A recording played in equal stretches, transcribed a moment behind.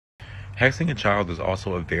Hexing a child is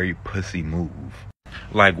also a very pussy move.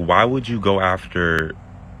 Like, why would you go after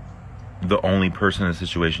the only person in the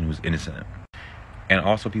situation who's innocent? And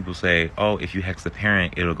also people say, oh, if you hex the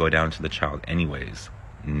parent, it'll go down to the child anyways.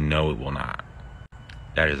 No, it will not.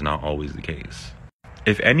 That is not always the case.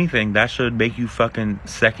 If anything, that should make you fucking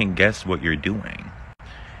second guess what you're doing.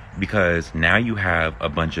 Because now you have a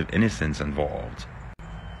bunch of innocents involved.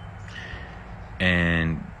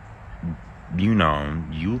 And, you know,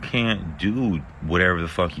 you can't do whatever the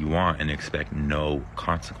fuck you want and expect no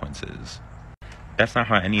consequences. That's not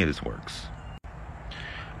how any of this works.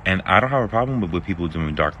 And I don't have a problem with people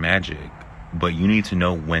doing dark magic, but you need to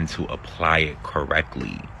know when to apply it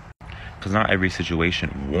correctly. Because not every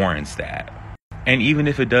situation warrants that. And even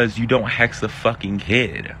if it does, you don't hex a fucking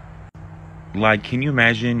kid. Like, can you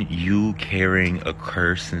imagine you carrying a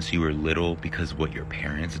curse since you were little because of what your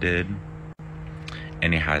parents did?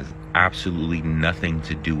 And it has absolutely nothing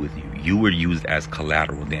to do with you. You were used as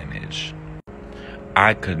collateral damage.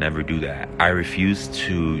 I could never do that. I refuse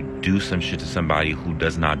to do some shit to somebody who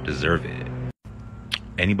does not deserve it.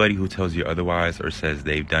 Anybody who tells you otherwise or says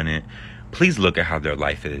they've done it, please look at how their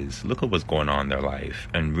life is. Look at what's going on in their life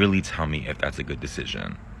and really tell me if that's a good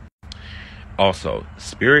decision. Also,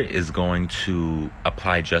 spirit is going to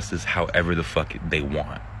apply justice however the fuck they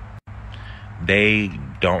want. They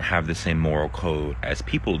don't have the same moral code as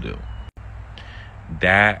people do.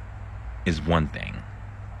 That is one thing.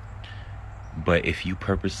 But if you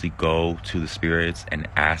purposely go to the spirits and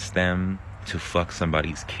ask them to fuck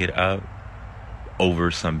somebody's kid up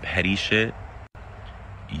over some petty shit,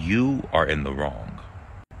 you are in the wrong.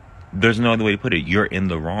 There's no other way to put it. You're in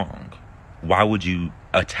the wrong. Why would you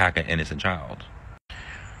attack an innocent child?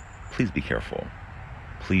 Please be careful.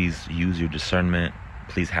 Please use your discernment.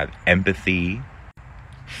 Please have empathy.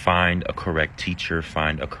 Find a correct teacher.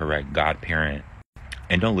 Find a correct godparent.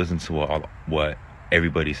 And don't listen to what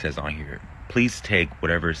everybody says on here. Please take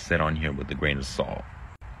whatever is said on here with a grain of salt.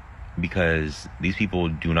 Because these people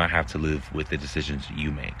do not have to live with the decisions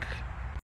you make.